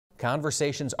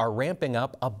conversations are ramping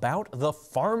up about the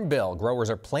Farm Bill. Growers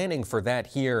are planning for that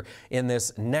here in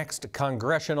this next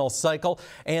congressional cycle.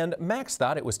 And Max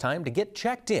thought it was time to get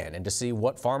checked in and to see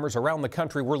what farmers around the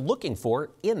country were looking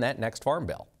for in that next Farm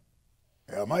Bill.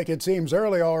 Yeah, Mike, it seems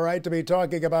early, all right, to be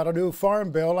talking about a new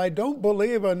Farm Bill. I don't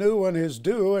believe a new one is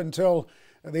due until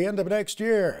the end of next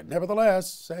year.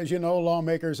 Nevertheless, as you know,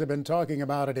 lawmakers have been talking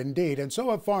about it indeed, and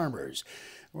so have farmers.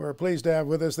 We're pleased to have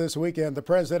with us this weekend the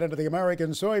president of the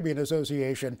American Soybean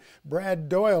Association, Brad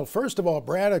DOYLE. First of all,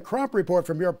 Brad, a crop report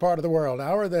from your part of the world.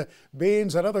 How are the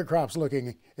beans and other crops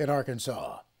looking in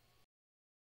Arkansas?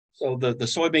 So the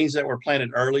soybeans that were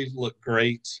planted early look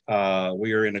great.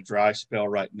 We are in a dry spell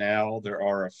right now. There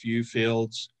are a few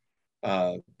fields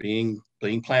being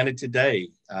planted today.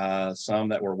 Some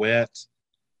that were wet.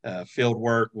 Field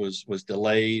work was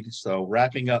delayed. So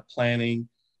wrapping up planting.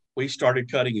 We started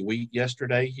cutting wheat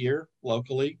yesterday here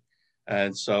locally,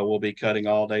 and so we'll be cutting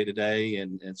all day today.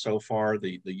 And so far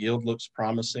the yield looks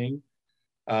promising.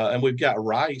 And we've got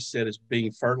rice that is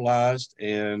being fertilized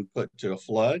and put to a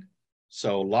flood.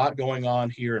 So a lot going on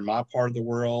here in my part of the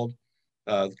world.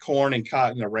 The corn and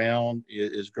cotton around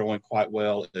is growing quite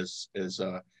well as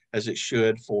it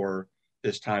should for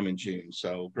this time in June.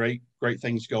 So great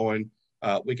things going.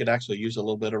 We could actually use a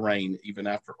little bit of rain even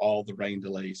after all the rain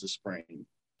delays this spring.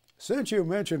 Since you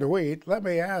mentioned wheat, let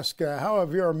me ask, how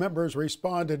have your members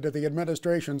responded to the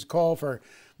administration's call for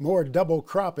more double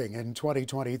cropping in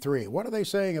 2023? What are they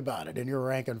saying about it in your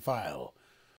rank and file?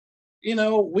 You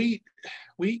know, wheat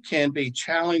can be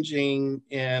challenging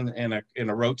in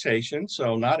a rotation.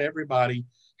 So not everybody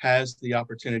has the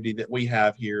opportunity that we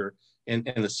have here in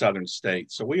the southern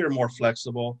states. So we are more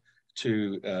flexible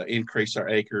to increase our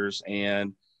acres.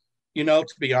 And, you know,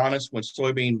 to be honest, when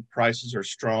soybean prices are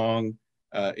strong,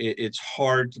 it's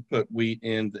hard to put wheat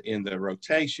in the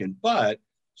rotation. But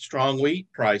strong wheat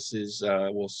prices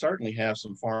will certainly have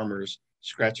some farmers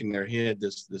scratching their head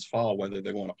this fall, whether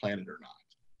they want to plant it or not.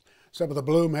 Some of the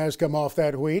bloom has come off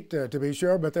that wheat, to be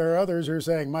sure, but there are others who are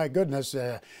saying, my goodness,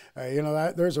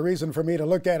 there's a reason for me to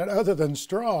look at it other than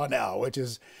straw now, which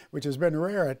has been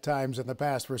rare at times in the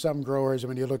past for some growers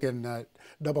when you look in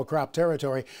double crop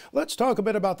territory. Let's talk a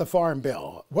bit about the Farm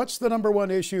Bill. What's the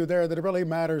 #1 issue there that really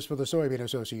matters for the Soybean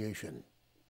Association?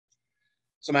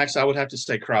 So, Max, I would have to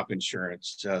say crop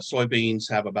insurance. Soybeans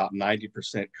have about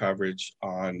 90% coverage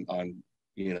on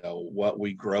what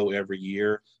we grow every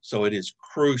year. So it is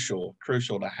crucial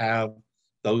to have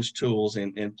those tools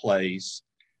in place.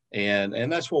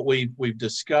 And that's what we've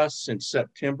discussed since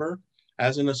September.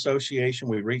 As an association,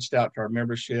 we reached out to our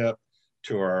membership,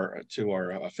 to our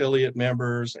affiliate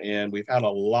members, and we've had a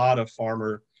lot of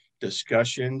farmer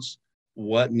discussions.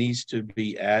 What needs to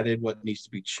be added, what needs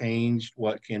to be changed,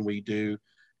 what can we do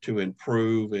to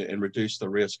improve and reduce the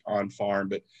risk on farm.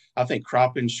 But I think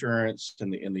crop insurance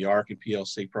and the ARC and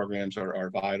PLC programs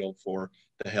are vital for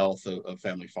the health of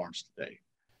family farms today.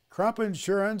 Crop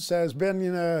insurance has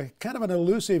been kind of an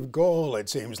elusive goal, it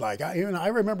seems like. I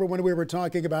remember when we were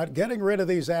talking about getting rid of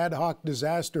these ad hoc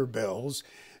disaster bills,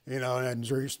 and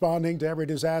responding to every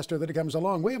disaster that comes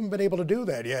along. We haven't been able to do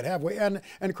that yet, have we? And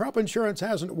crop insurance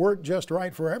hasn't worked just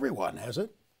right for everyone, has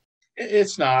it?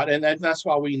 It's not, and that's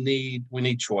why we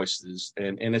need choices,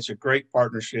 and it's a great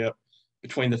partnership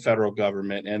between the federal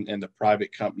government and the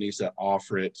private companies that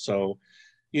offer it. So,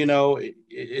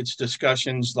 it's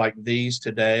discussions like these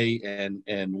today,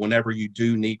 and whenever you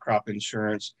do need crop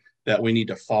insurance, that we need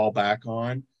to fall back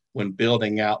on when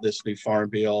building out this new Farm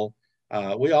Bill.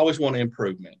 We always want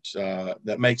improvement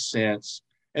that makes sense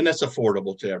and that's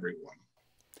affordable to everyone.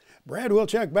 Brad, we'll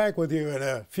check back with you in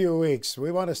a few weeks.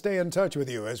 We want to stay in touch with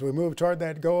you as we move toward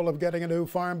that goal of getting a new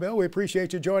Farm Bill. We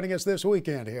appreciate you joining us this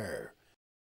weekend here.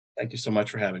 Thank you so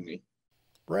much for having me.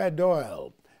 Brad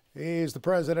DOYLE. He's the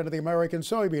president of the American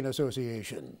Soybean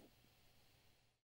Association.